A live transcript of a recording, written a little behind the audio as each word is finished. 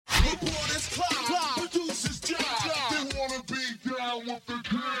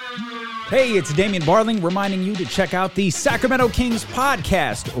Hey, it's Damian Barling reminding you to check out the Sacramento Kings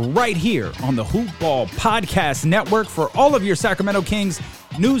podcast right here on the Hoop Ball Podcast Network. For all of your Sacramento Kings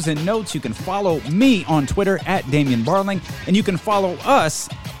news and notes, you can follow me on Twitter at Damian Barling, and you can follow us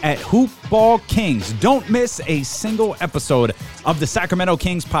at Hoop Ball Kings. Don't miss a single episode of the Sacramento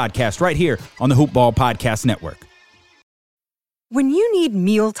Kings podcast right here on the Hoop Ball Podcast Network. When you need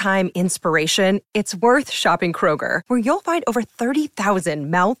mealtime inspiration, it's worth shopping Kroger, where you'll find over 30,000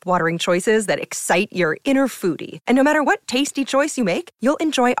 mouth-watering choices that excite your inner foodie. And no matter what tasty choice you make, you'll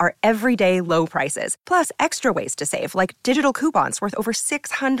enjoy our everyday low prices, plus extra ways to save, like digital coupons worth over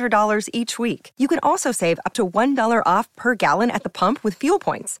 $600 each week. You can also save up to $1 off per gallon at the pump with fuel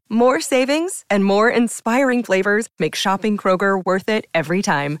points. More savings and more inspiring flavors make shopping Kroger worth it every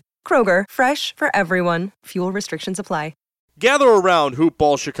time. Kroger, fresh for everyone. Fuel restrictions apply. Gather around, Hoop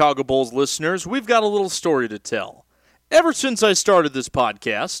Ball Chicago Bulls listeners. We've got a little story to tell. Ever since I started this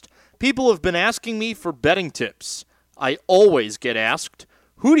podcast, people have been asking me for betting tips. I always get asked,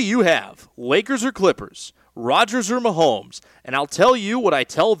 who do you have, Lakers or Clippers, Rodgers or Mahomes? And I'll tell you what I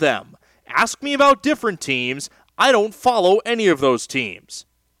tell them. Ask me about different teams. I don't follow any of those teams.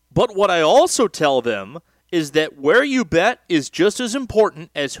 But what I also tell them is that where you bet is just as important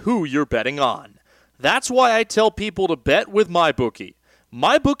as who you're betting on. That's why I tell people to bet with MyBookie.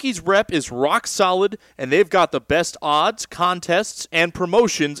 MyBookie's rep is rock solid, and they've got the best odds, contests, and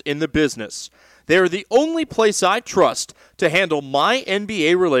promotions in the business. They are the only place I trust to handle my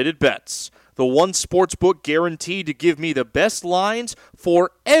NBA-related bets. The one sportsbook guaranteed to give me the best lines for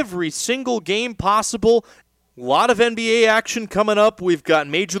every single game possible. A lot of NBA action coming up. We've got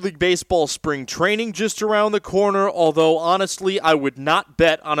Major League Baseball spring training just around the corner, although honestly, I would not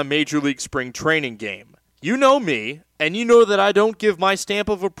bet on a Major League spring training game. You know me, and you know that I don't give my stamp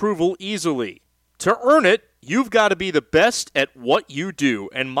of approval easily. To earn it, you've got to be the best at what you do,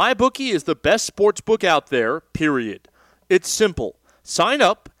 and MyBookie is the best sportsbook out there, period. It's simple. Sign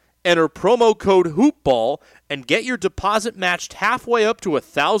up, enter promo code HOOPBALL, and get your deposit matched halfway up to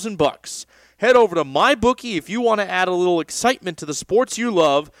 $1,000. Head over to MyBookie if you want to add a little excitement to the sports you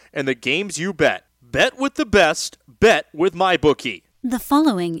love and the games you bet. Bet with the best. Bet with MyBookie. The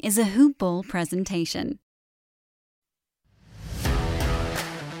following is a Hoop Ball presentation.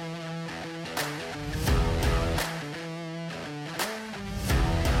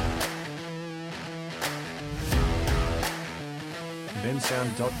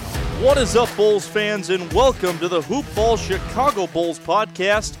 What is up, Bulls fans, and welcome to the Hoop Ball Chicago Bulls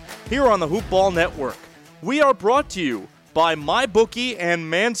podcast here on the Hoop Ball Network. We are brought to you by MyBookie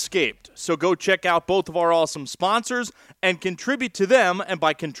and Manscaped, so go check out both of our awesome sponsors and contribute to them, and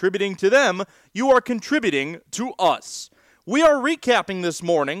by contributing to them, you are contributing to us. We are recapping this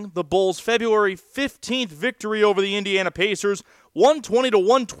morning the Bulls' February 15th victory over the Indiana Pacers,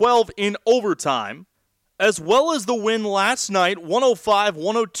 120-112 in overtime, as well as the win last night,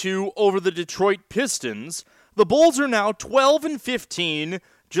 105-102 over the Detroit Pistons. The Bulls are now 12-15,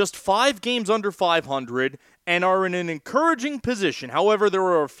 just 5 games under 500, and are in an encouraging position. However, there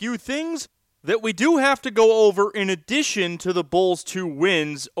are a few things that we do have to go over in addition to the Bulls' 2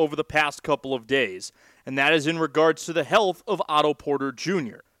 wins over the past couple of days, and that is in regards to the health of Otto Porter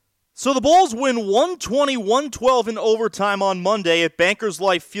Jr. So the Bulls win 120-112 in overtime on Monday at Bankers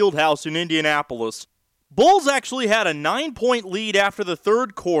Life Fieldhouse in Indianapolis. Bulls actually had a 9-point lead after the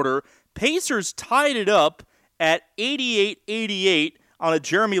third quarter. Pacers tied it up at 88-88 on a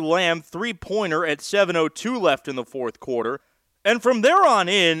Jeremy Lamb three-pointer at 7:02 left in the fourth quarter. And from there on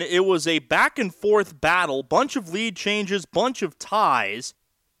in, it was a back-and-forth battle, bunch of lead changes, bunch of ties.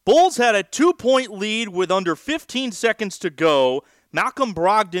 Bulls had a 2-point lead with under 15 seconds to go. Malcolm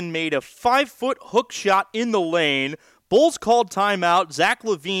Brogdon made a 5-foot hook shot in the lane. Bulls called timeout. Zach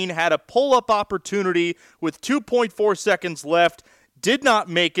LaVine had a pull-up opportunity with 2.4 seconds left. Did not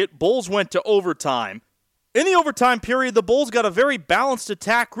make it. Bulls went to overtime. In the overtime period, the Bulls got a very balanced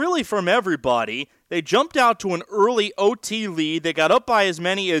attack really from everybody. They jumped out to an early OT lead. They got up by as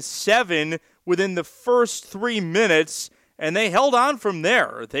many as 7 within the first 3 minutes, and they held on from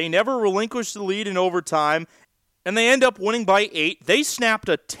there. They never relinquished the lead in overtime, and they end up winning by 8. They snapped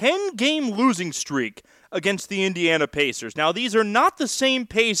a 10-game losing streak against the Indiana Pacers. Now, these are not the same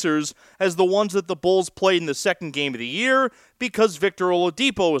Pacers as the ones that the Bulls played in the second game of the year because Victor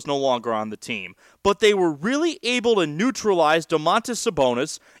Oladipo is no longer on the team. But they were really able to neutralize Domantas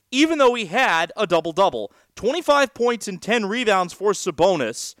Sabonis, even though he had a double-double. 25 points and 10 rebounds for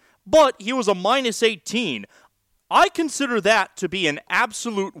Sabonis, but he was a minus 18. I consider that to be an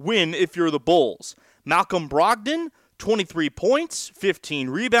absolute win if you're the Bulls. Malcolm Brogdon, 23 points, 15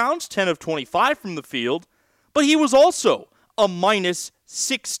 rebounds, 10 of 25 from the field, but he was also a minus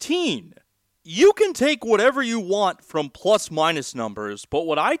 16. You can take whatever you want from plus-minus numbers, but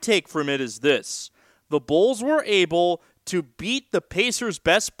what I take from it is this. The Bulls were able to beat the Pacers'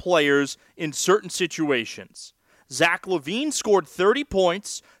 best players in certain situations. Zach LaVine scored 30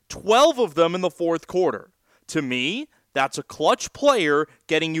 points, 12 of them in the fourth quarter. To me, that's a clutch player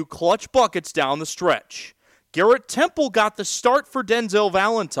getting you clutch buckets down the stretch. Garrett Temple got the start for Denzel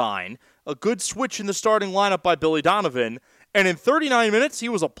Valentine, a good switch in the starting lineup by Billy Donovan, and in 39 minutes, he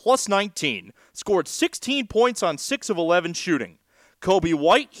was a plus 19, scored 16 points on 6 of 11 shooting. Kobe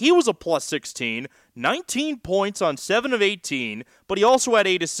White, he was a plus 16, 19 points on 7 of 18, but he also had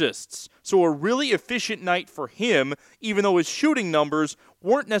 8 assists. So a really efficient night for him, even though his shooting numbers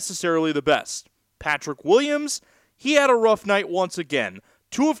weren't necessarily the best. Patrick Williams, he had a rough night once again.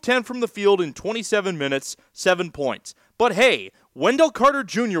 2 of 10 from the field in 27 minutes, 7 points. But hey, Wendell Carter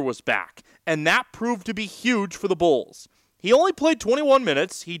Jr. was back, and that proved to be huge for the Bulls. He only played 21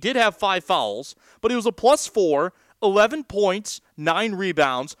 minutes, he did have 5 fouls, but he was a plus 4, 11 points, 9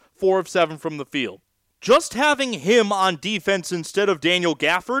 rebounds, 4 of 7 from the field. Just having him on defense instead of Daniel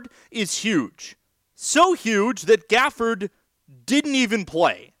Gafford is huge. So huge that Gafford didn't even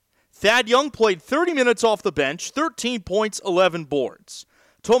play. Thad Young played 30 minutes off the bench, 13 points, 11 boards.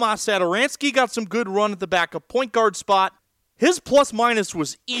 Tomas Satoransky got some good run at the backup point guard spot. His plus-minus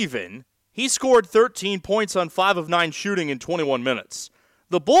was even. He scored 13 points on 5 of 9 shooting in 21 minutes.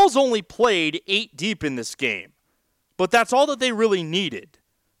 The Bulls only played 8 deep in this game, but that's all that they really needed.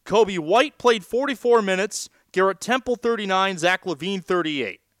 Kobe White played 44 minutes, Garrett Temple 39, Zach LaVine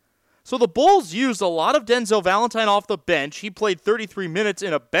 38. So the Bulls used a lot of Denzel Valentine off the bench. He played 33 minutes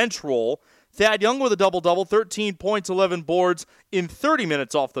in a bench role. Thad Young with a double-double, 13 points, 11 boards in 30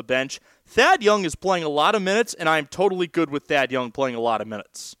 minutes off the bench. Thad Young is playing a lot of minutes, and I am totally good with Thad Young playing a lot of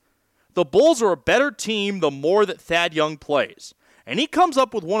minutes. The Bulls are a better team the more that Thad Young plays, and he comes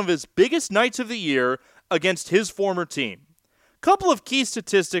up with one of his biggest nights of the year against his former team. Couple of key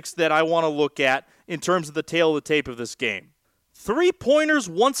statistics that I want to look at in terms of the tail of the tape of this game. 3-pointers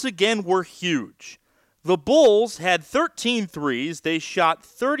once again were huge. The Bulls had 13 threes. They shot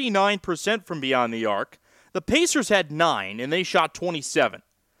 39% from beyond the arc. The Pacers had 9, and they shot 27.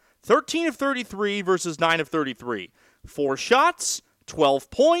 13 of 33 versus 9 of 33. 4 shots, 12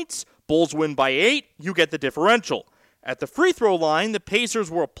 points. Bulls win by 8. You get the differential. At the free throw line, the Pacers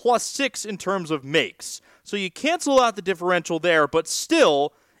were a plus 6 in terms of makes. So you cancel out the differential there, but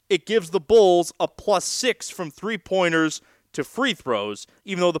still, it gives the Bulls a plus 6 from 3-pointers to free throws,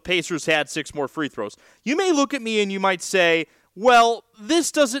 even though the Pacers had 6 more free throws. You may look at me and you might say, well,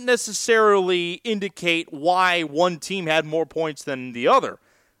 this doesn't necessarily indicate why one team had more points than the other.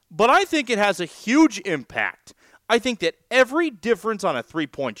 But I think it has a huge impact. I think that every difference on a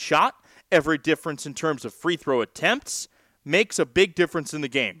 3-point shot, every difference in terms of free throw attempts, makes a big difference in the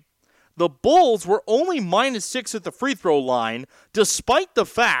game. The Bulls were only minus 6 at the free throw line, despite the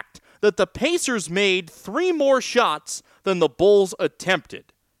fact that the Pacers made 3 more shots than the Bulls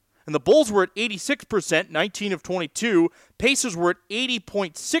attempted. And the Bulls were at 86%, 19 of 22. Pacers were at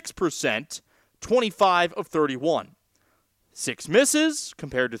 80.6%, 25 of 31. 6 misses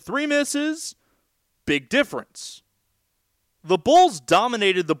compared to 3 misses, big difference. The Bulls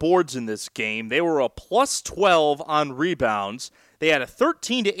dominated the boards in this game. They were a plus 12 on rebounds. They had a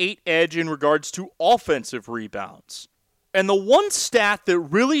 13-8 edge in regards to offensive rebounds. And the one stat that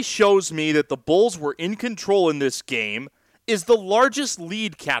really shows me that the Bulls were in control in this game is the largest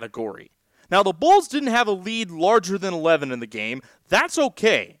lead category. Now, the Bulls didn't have a lead larger than 11 in the game. That's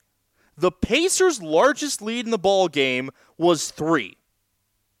okay. The Pacers' largest lead in the ball game was 3.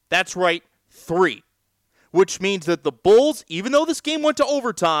 That's right, 3. Which means that the Bulls, even though this game went to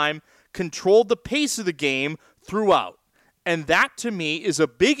overtime, controlled the pace of the game throughout. And that, to me, is a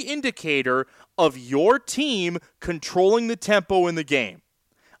big indicator of your team controlling the tempo in the game.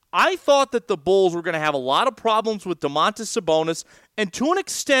 I thought that the Bulls were going to have a lot of problems with Domantas Sabonis, and to an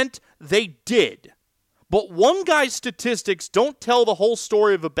extent, they did. But one guy's statistics don't tell the whole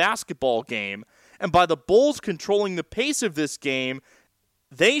story of a basketball game, and by the Bulls controlling the pace of this game,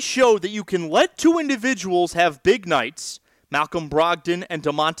 they showed that you can let 2 individuals have big nights, Malcolm Brogdon and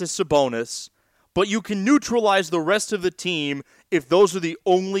Domantas Sabonis, but you can neutralize the rest of the team if those are the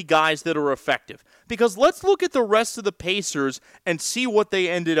only guys that are effective. Because let's look at the rest of the Pacers and see what they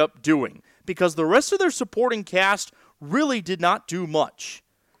ended up doing. Because the rest of their supporting cast really did not do much.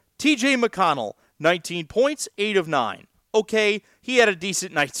 TJ McConnell, 19 points, 8 of 9. Okay, he had a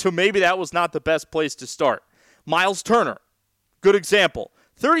decent night, so maybe that was not the best place to start. Miles Turner, good example.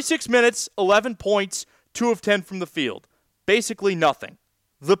 36 minutes, 11 points, 2 of 10 from the field. Basically nothing.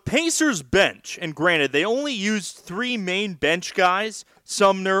 The Pacers bench, and granted, they only used 3 main bench guys,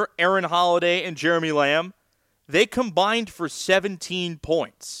 Sumner, Aaron Holiday, and Jeremy Lamb. They combined for 17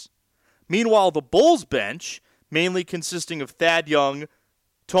 points. Meanwhile, the Bulls bench, mainly consisting of Thad Young,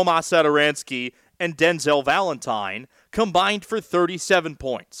 Tomas Satoransky, and Denzel Valentine, combined for 37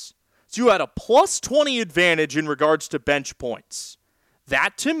 points. So you had a plus 20 advantage in regards to bench points.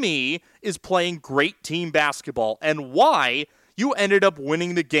 That, to me, is playing great team basketball and why you ended up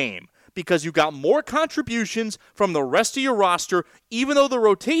winning the game, because you got more contributions from the rest of your roster, even though the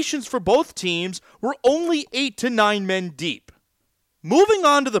rotations for both teams were only 8 to 9 men deep. Moving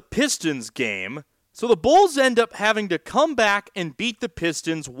on to the Pistons game, so the Bulls end up having to come back and beat the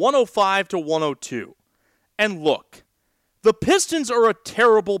Pistons 105 to 102. And look, the Pistons are a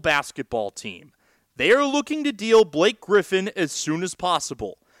terrible basketball team. They are looking to deal Blake Griffin as soon as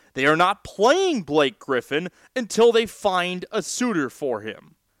possible. They are not playing Blake Griffin until they find a suitor for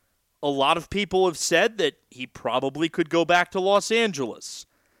him. A lot of people have said that he probably could go back to Los Angeles.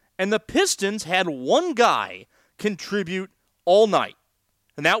 And the Pistons had one guy contribute all night,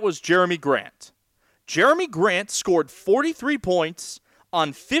 and that was Jeremy Grant. Jeremy Grant scored 43 points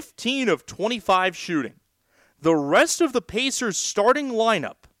on 15 of 25 shooting. The rest of the Pacers' starting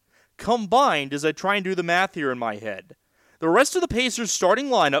lineup combined, as I try and do the math here in my head, the rest of the Pacers' starting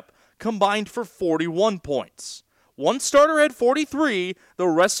lineup combined for 41 points. One starter had 43, the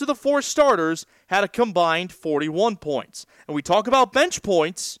rest of the 4 starters had a combined 41 points. And we talk about bench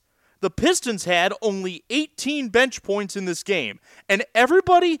points, the Pistons had only 18 bench points in this game. And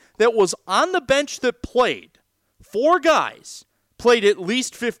everybody that was on the bench that played, 4 guys, played at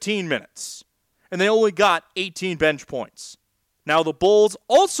least 15 minutes. And they only got 18 bench points. Now the Bulls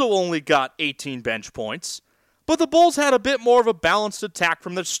also only got 18 bench points, but the Bulls had a bit more of a balanced attack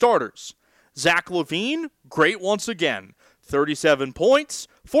from their starters. Zach LaVine, great once again. 37 points,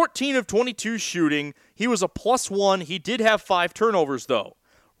 14 of 22 shooting. He was a +1. He did have 5 turnovers, though.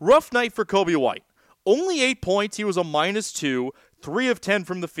 Rough night for Kobe White. Only 8 points. He was a -2, 3 of 10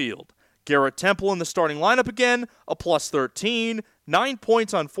 from the field. Garrett Temple in the starting lineup again, a +13, 9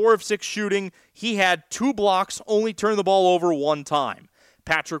 points on 4 of 6 shooting. He had 2 blocks, only turned the ball over 1 time.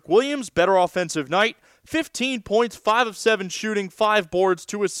 Patrick Williams, better offensive night, 15 points, 5 of 7 shooting, 5 boards,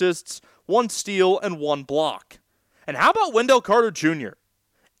 2 assists, 1 steal, and 1 block. And how about Wendell Carter Jr.?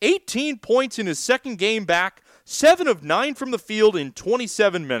 18 points in his second game back, 7 of 9 from the field in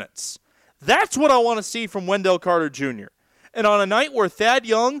 27 minutes. That's what I want to see from Wendell Carter Jr. And on a night where Thad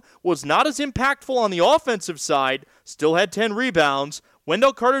Young was not as impactful on the offensive side, still had 10 rebounds,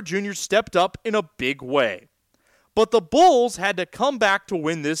 Wendell Carter Jr. stepped up in a big way. But the Bulls had to come back to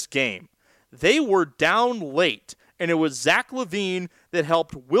win this game. They were down late, and it was Zach LaVine that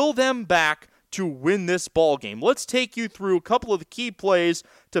helped will them back to win this ball game. Let's take you through a couple of the key plays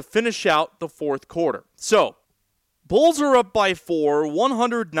to finish out the fourth quarter. So, Bulls are up by 4,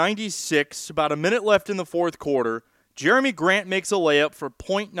 196, about a minute left in the fourth quarter. Jeremy Grant makes a layup for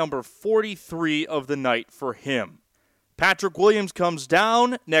point number 43 of the night for him. Patrick Williams comes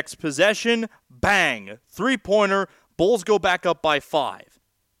down, next possession, bang, 3-pointer, Bulls go back up by 5.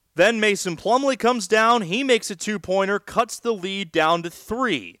 Then Mason Plumlee comes down, he makes a 2-pointer, cuts the lead down to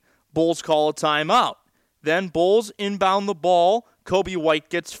 3. Bulls call a timeout. Then Bulls inbound the ball, Kobe White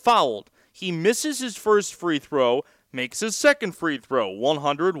gets fouled. He misses his first free throw, makes his second free throw,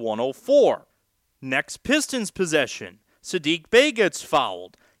 100-104. Next Pistons possession, Saddiq Bey gets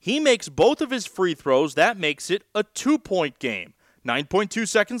fouled. He makes both of his free throws. That makes it a 2-point game. 9.2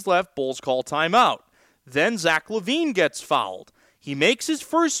 seconds left. Bulls call timeout. Then Zach LaVine gets fouled. He makes his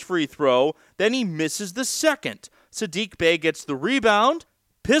first free throw. Then he misses the second. Saddiq Bey gets the rebound.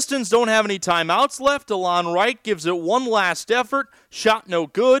 Pistons don't have any timeouts left. Alon Wright gives it one last effort. Shot no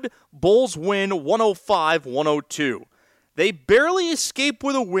good. Bulls win 105-102. They barely escape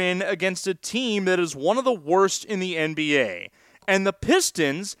with a win against a team that is one of the worst in the NBA. And the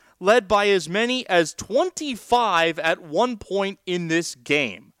Pistons led by as many as 25 at one point in this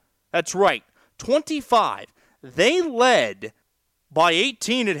game. That's right, 25. They led by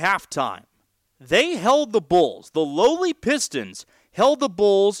 18 at halftime. They held the Bulls. The lowly Pistons held the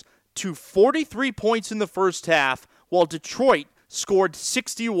Bulls to 43 points in the first half, while Detroit scored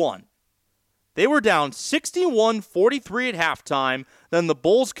 61. They were down 61-43 at halftime. Then the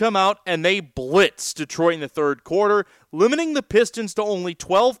Bulls come out and they blitz Detroit in the third quarter, limiting the Pistons to only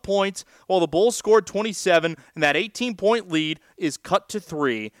 12 points, while the Bulls scored 27, and that 18-point lead is cut to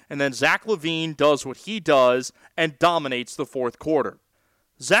 3. And then Zach LaVine does what he does and dominates the fourth quarter.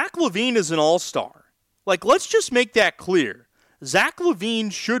 Zach LaVine is an all-star. Let's just make that clear. Zach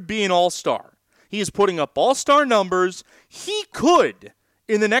LaVine should be an all-star. He is putting up all-star numbers. He could,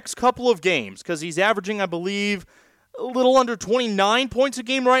 in the next couple of games, because he's averaging, I believe, a little under 29 points a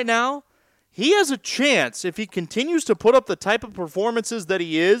game right now, he has a chance, if he continues to put up the type of performances that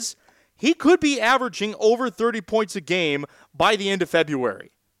he is, he could be averaging over 30 points a game by the end of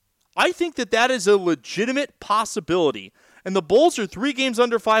February. I think that is a legitimate possibility. And the Bulls are 3 games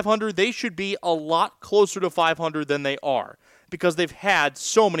under 500. They should be a lot closer to 500 than they are because they've had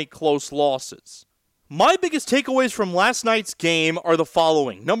so many close losses. My biggest takeaways from last night's game are the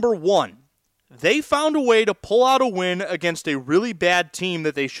following. Number 1, they found a way to pull out a win against a really bad team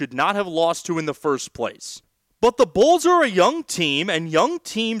that they should not have lost to in the first place. But the Bulls are a young team, and young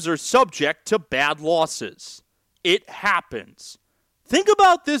teams are subject to bad losses. It happens. Think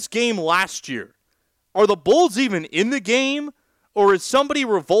about this game last year. Are the Bulls even in the game, or is somebody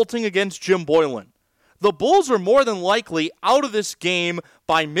revolting against Jim Boylan? The Bulls are more than likely out of this game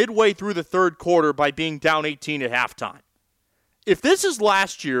by midway through the third quarter by being down 18 at halftime. If this is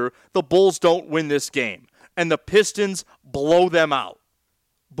last year, the Bulls don't win this game, and the Pistons blow them out.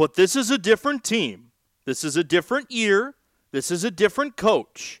 But this is a different team. This is a different year. This is a different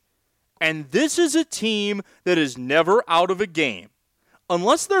coach. And this is a team that is never out of a game.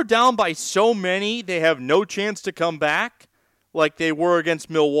 Unless they're down by so many, they have no chance to come back, like they were against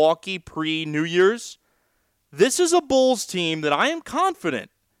Milwaukee pre-New Year's. This is a Bulls team that I am confident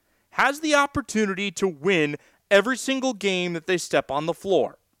has the opportunity to win every single game that they step on the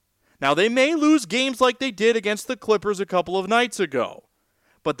floor. Now, they may lose games like they did against the Clippers a couple of nights ago,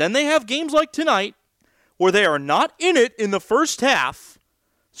 but then they have games like tonight where they are not in it in the first half,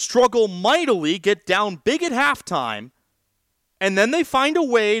 struggle mightily, get down big at halftime, and then they find a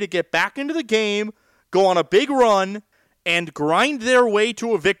way to get back into the game, go on a big run, and grind their way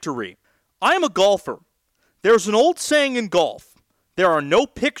to a victory. I am a golfer. There's an old saying in golf, there are no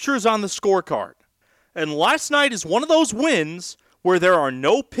pictures on the scorecard. And last night is one of those wins where there are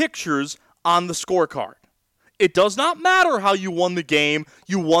no pictures on the scorecard. It does not matter how you won the game,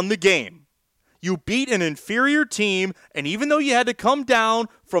 you won the game. You beat an inferior team, and even though you had to come down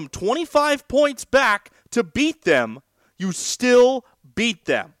from 25 points back to beat them, you still beat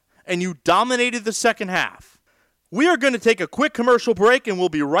them, and you dominated the second half. We are going to take a quick commercial break, and we'll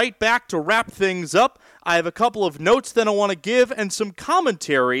be right back to wrap things up. I have a couple of notes that I want to give and some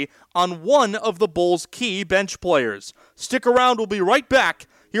commentary on one of the Bulls' key bench players. Stick around, we'll be right back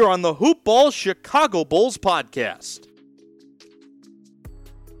here on the Hoop Ball Chicago Bulls podcast.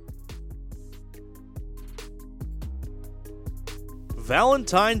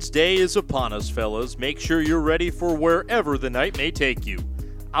 Valentine's Day is upon us, fellas. Make sure you're ready for wherever the night may take you.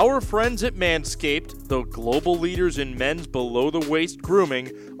 Our friends at Manscaped, the global leaders in men's below-the-waist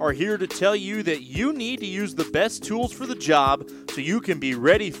grooming, are here to tell you that you need to use the best tools for the job so you can be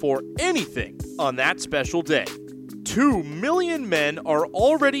ready for anything on that special day. 2 million men are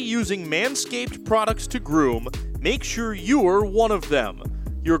already using Manscaped products to groom. Make sure you're one of them.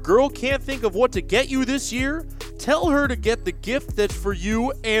 Your girl can't think of what to get you this year? Tell her to get the gift that's for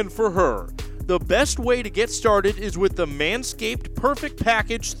you and for her. The best way to get started is with the Manscaped Perfect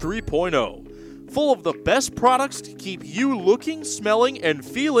Package 3.0. Full of the best products to keep you looking, smelling, and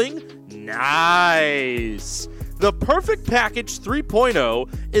feeling nice. The Perfect Package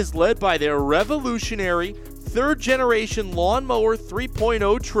 3.0 is led by their revolutionary third-generation Lawnmower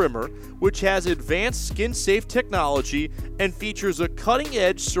 3.0 trimmer, which has advanced skin-safe technology and features a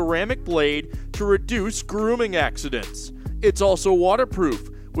cutting-edge ceramic blade to reduce grooming accidents. It's also waterproof,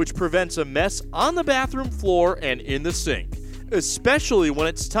 which prevents a mess on the bathroom floor and in the sink, especially when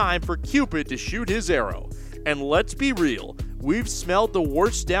it's time for Cupid to shoot his arrow. And let's be real, we've smelled the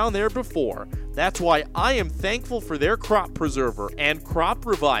worst down there before. That's why I am thankful for their Crop Preserver and Crop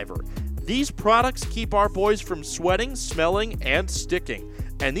Reviver. These products keep our boys from sweating, smelling, and sticking.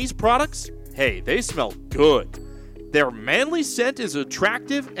 And these products, hey, they smell good. Their manly scent is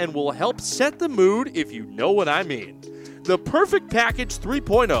attractive and will help set the mood, if you know what I mean. The Perfect Package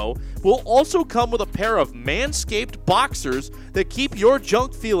 3.0 will also come with a pair of Manscaped boxers that keep your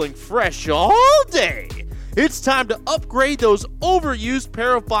junk feeling fresh all day. It's time to upgrade those overused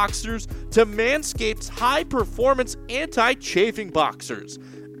pair of boxers to Manscaped's high-performance anti-chafing boxers.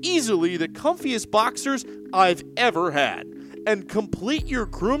 Easily the comfiest boxers I've ever had. And complete your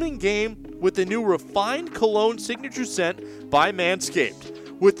grooming game with the new Refined Cologne Signature Scent by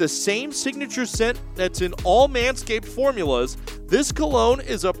Manscaped. With the same signature scent that's in all Manscaped formulas, this cologne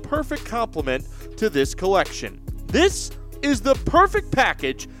is a perfect complement to this collection. This is the perfect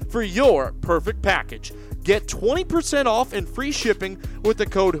package for your perfect package. Get 20% off and free shipping with the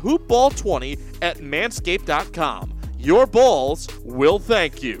code HoopBall20 at manscaped.com. Your balls will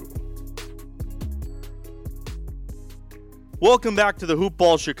thank you. Welcome back to the Hoop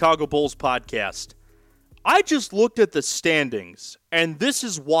Ball Chicago Bulls podcast. I just looked at the standings, and this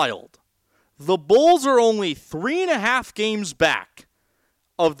is wild. The Bulls are only 3.5 games back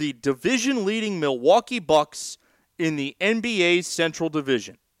of the division-leading Milwaukee Bucks in the NBA's Central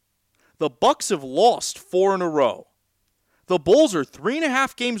Division. The Bucks have lost 4 in a row. The Bulls are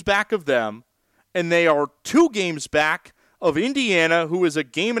 3.5 games back of them, and they are 2 games back of Indiana, who is a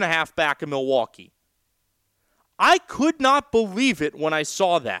game and a half back of Milwaukee. I could not believe it when I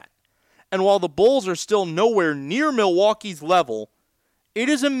saw that. And while the Bulls are still nowhere near Milwaukee's level, it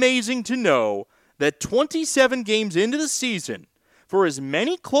is amazing to know that 27 games into the season, for as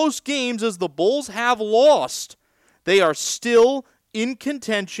many close games as the Bulls have lost, they are still in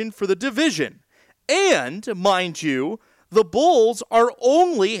contention for the division. And, mind you, the Bulls are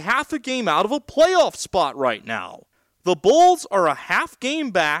only half a game out of a playoff spot right now. The Bulls are a half game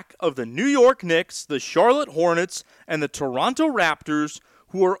back of the New York Knicks, the Charlotte Hornets, and the Toronto Raptors,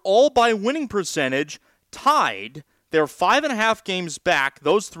 who are all by winning percentage tied. They're 5.5 games back,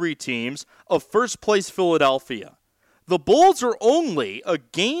 those 3 teams, of first place Philadelphia. The Bulls are only a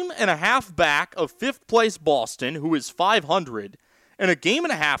game and a half back of 5th place Boston, who is 500, and a game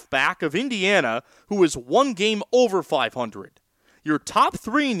and a half back of Indiana, who is 1 game over 500. Your top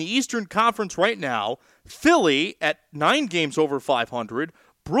 3 in the Eastern Conference right now, Philly at 9 games over 500,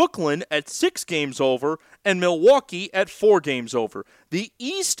 Brooklyn at 6 games over, and Milwaukee at 4 games over. The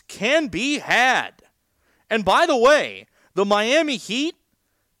East can be had. And by the way, the Miami Heat,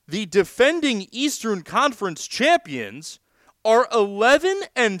 the defending Eastern Conference champions, are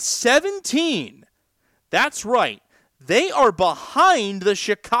 11-17. That's right. They are behind the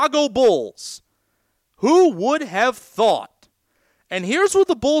Chicago Bulls. Who would have thought? And here's what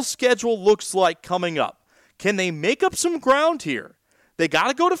the Bulls' schedule looks like coming up. Can they make up some ground here? They got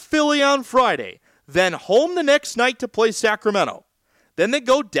to go to Philly on Friday, then home the next night to play Sacramento. Then they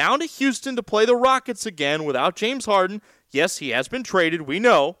go down to Houston to play the Rockets again without James Harden. Yes, he has been traded, we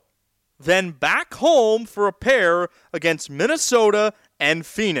know. Then back home for a pair against Minnesota and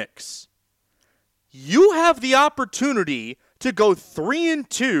Phoenix. You have the opportunity to go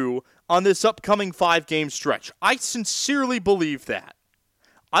 3-2 on this upcoming 5-game stretch. I sincerely believe that.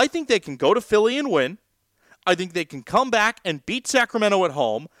 I think they can go to Philly and win. I think they can come back and beat Sacramento at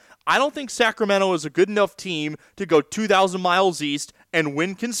home. I don't think Sacramento is a good enough team to go 2,000 miles east and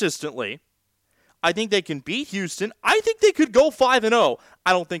win consistently. I think they can beat Houston. I think they could go 5-0.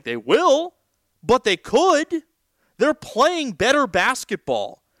 I don't think they will, but they could. They're playing better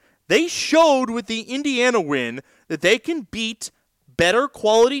basketball. They showed with the Indiana win that they can beat better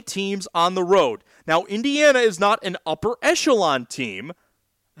quality teams on the road. Now, Indiana is not an upper echelon team.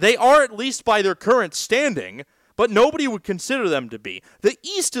 They are, at least by their current standing, but nobody would consider them to be. The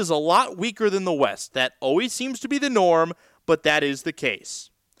East is a lot weaker than the West. That always seems to be the norm, but that is the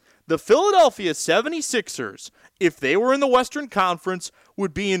case. The Philadelphia 76ers, if they were in the Western Conference,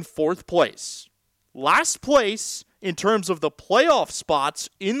 would be in 4th place. Last place in terms of the playoff spots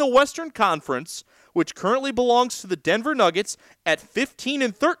in the Western Conference, which currently belongs to the Denver Nuggets at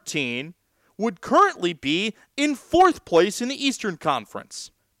 15-13, would currently be in 4th place in the Eastern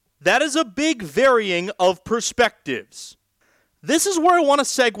Conference. That is a big varying of perspectives. This is where I want to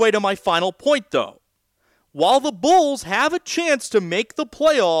segue to my final point, though. While the Bulls have a chance to make the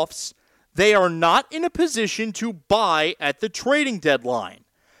playoffs, they are not in a position to buy at the trading deadline.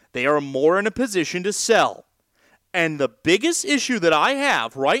 They are more in a position to sell. And the biggest issue that I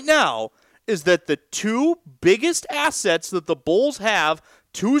have right now is that the 2 biggest assets that the Bulls have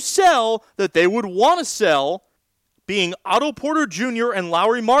to sell, that they would want to sell, being Otto Porter Jr. and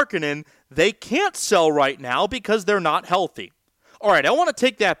Lauri Markkanen, they can't sell right now because they're not healthy. All right, I want to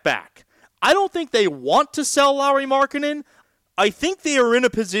take that back. I don't think they want to sell Lauri Markkanen. I think they are in a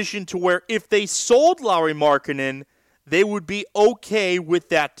position to where if they sold Lauri Markkanen, they would be okay with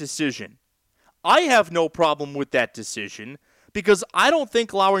that decision. I have no problem with that decision because I don't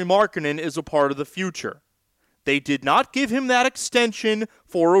think Lauri Markkanen is a part of the future. They did not give him that extension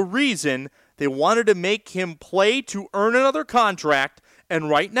for a reason. They wanted to make him play to earn another contract, and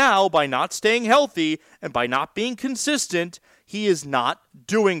right now, by not staying healthy and by not being consistent, he is not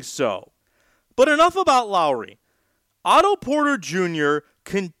doing so. But enough about Lauri. Otto Porter Jr.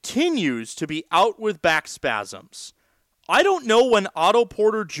 continues to be out with back spasms. I don't know when Otto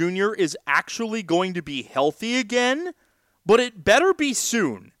Porter Jr. is actually going to be healthy again, but it better be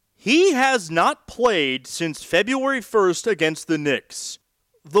soon. He has not played since February 1st against the Knicks.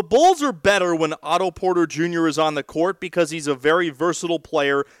 The Bulls are better when Otto Porter Jr. is on the court because he's a very versatile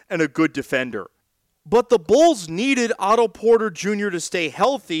player and a good defender. But the Bulls needed Otto Porter Jr. to stay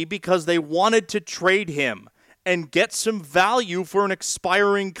healthy because they wanted to trade him. and get some value for an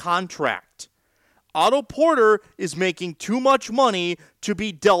expiring contract. Otto Porter is making too much money to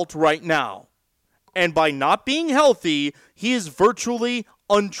be dealt right now. And by not being healthy, he is virtually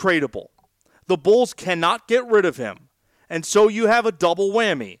untradeable. The Bulls cannot get rid of him. And so you have a double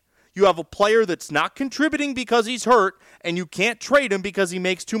whammy. You have a player that's not contributing because he's hurt, and you can't trade him because he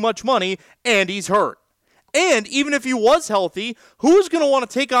makes too much money, and he's hurt. And even if he was healthy, who is going to want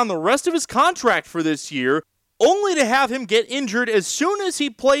to take on the rest of his contract for this year, only to have him get injured as soon as he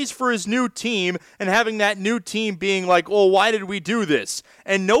plays for his new team, and having that new team being like, oh, why did we do this?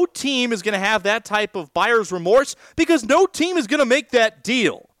 And no team is going to have that type of buyer's remorse because no team is going to make that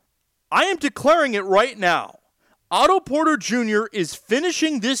deal. I am declaring it right now. Otto Porter Jr. is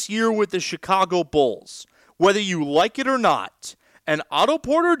finishing this year with the Chicago Bulls, whether you like it or not. And Otto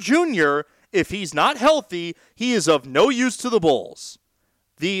Porter Jr., if he's not healthy, he is of no use to the Bulls.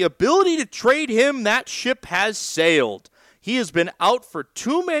 The ability to trade him, that ship has sailed. He has been out for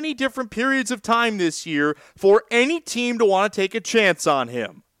too many different periods of time this year for any team to want to take a chance on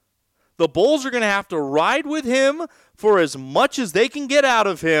him. The Bulls are going to have to ride with him for as much as they can get out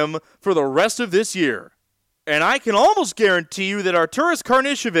of him for the rest of this year. And I can almost guarantee you that Arturas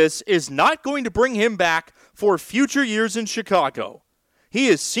Karnisovas is not going to bring him back for future years in Chicago. He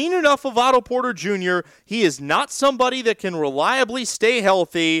has seen enough of Otto Porter Jr. He is not somebody that can reliably stay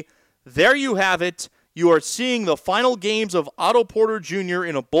healthy. There you have it. You are seeing the final games of Otto Porter Jr.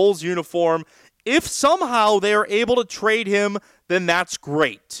 in a Bulls uniform. If somehow they are able to trade him, then that's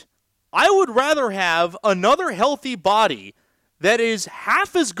great. I would rather have another healthy body that is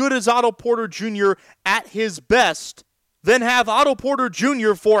half as good as Otto Porter Jr. at his best than have Otto Porter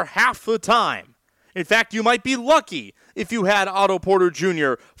Jr. for half the time. In fact, you might be lucky if you had Otto Porter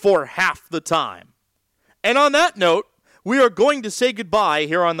Jr. for half the time. And on that note, we are going to say goodbye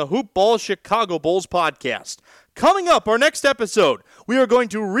here on the Hoop Ball Chicago Bulls podcast. Coming up, our next episode, we are going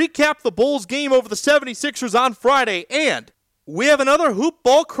to recap the Bulls game over the 76ers on Friday, and we have another Hoop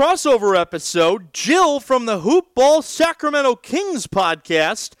Ball crossover episode. Jill from the Hoop Ball Sacramento Kings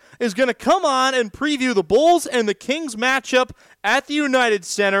podcast is going to come on and preview the Bulls and the Kings matchup at the United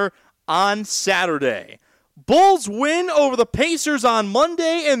Center on Saturday. Bulls win over the Pacers on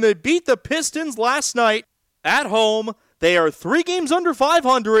Monday, and they beat the Pistons last night at home. They are 3 games under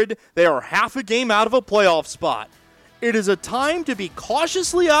 500. They are half a game out of a playoff spot. It is a time to be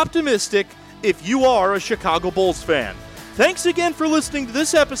cautiously optimistic if you are a Chicago Bulls fan. Thanks again for listening to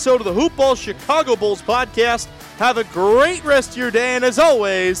this episode of the Hoop Ball Chicago Bulls podcast. Have a great rest of your day, and as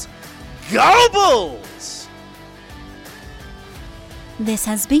always, go Bulls! This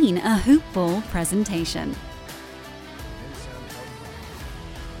has been a Hoop Ball presentation.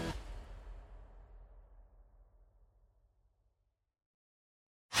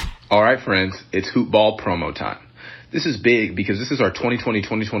 All right, friends, it's Hoop Ball promo time. This is big because this is our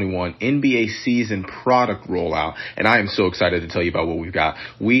 2020-2021 NBA season product rollout, and I am so excited to tell you about what we've got.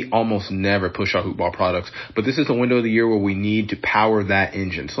 We almost never push our Hoop Ball products, but this is the window of the year where we need to power that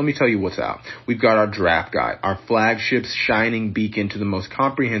engine. So let me tell you what's out. We've got our draft guide, our flagship shining beacon to the most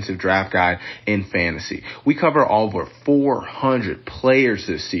comprehensive draft guide in fantasy. We cover over 400 players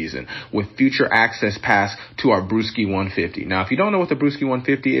this season with future access pass to our Brewski 150. Now, if you don't know what the Brewski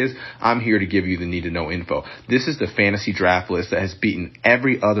 150 is, I'm here to give you the need-to-know info. This is the fantasy draft list that has beaten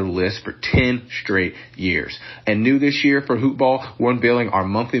every other list for 10 straight years. And new this year for Hoop Ball, we're unveiling our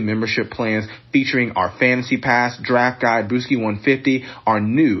monthly membership plans featuring our Fantasy Pass, Draft Guide, Brewski 150, our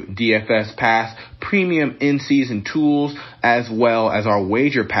new DFS Pass, premium in-season tools, as well as our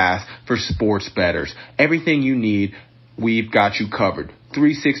Wager Pass for sports bettors. Everything you need, we've got you covered.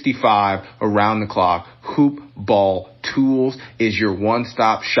 365 around the clock. Hoop Ball Tools is your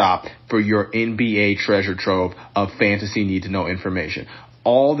one-stop shop for your NBA treasure trove of fantasy need-to-know information.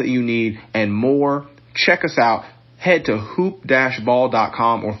 All that you need and more. Check us out. Head to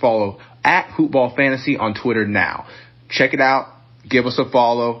hoop-ball.com or follow at hoopballfantasy on Twitter now. Check it out. Give us a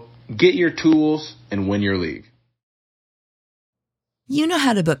follow. Get your tools and win your league. You know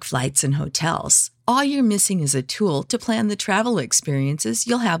how to book flights and hotels. All you're missing is a tool to plan the travel experiences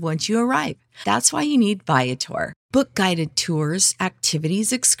you'll have once you arrive. That's why you need Viator. Book guided tours,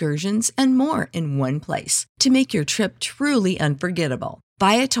 activities, excursions, and more in one place to make your trip truly unforgettable.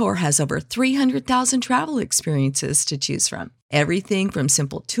 Viator has over 300,000 travel experiences to choose from. Everything from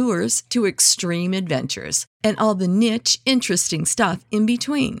simple tours to extreme adventures, and all the niche, interesting stuff in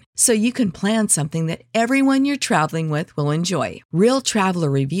between. So you can plan something that everyone you're traveling with will enjoy. Real traveler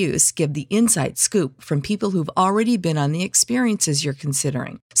reviews give the inside scoop from people who've already been on the experiences you're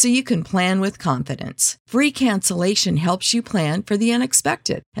considering. So you can plan with confidence. Free cancellation helps you plan for the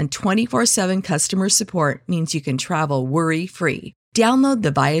unexpected. And 24/7 customer support means you can travel worry-free. Download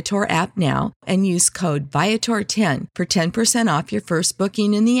the Viator app now and use code Viator10 for 10% off your first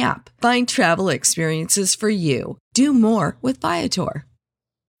booking in the app. Find travel experiences for you. Do more with Viator.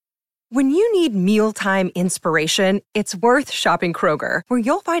 When you need mealtime inspiration, it's worth shopping Kroger, where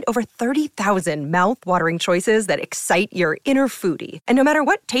you'll find over 30,000 mouth-watering choices that excite your inner foodie. And no matter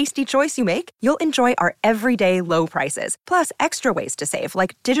what tasty choice you make, you'll enjoy our everyday low prices, plus extra ways to save,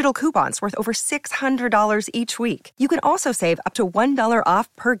 like digital coupons worth over $600 each week. You can also save up to $1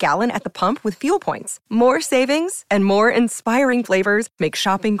 off per gallon at the pump with fuel points. More savings and more inspiring flavors make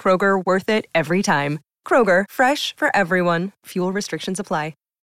shopping Kroger worth it every time. Kroger, fresh for everyone. Fuel restrictions apply.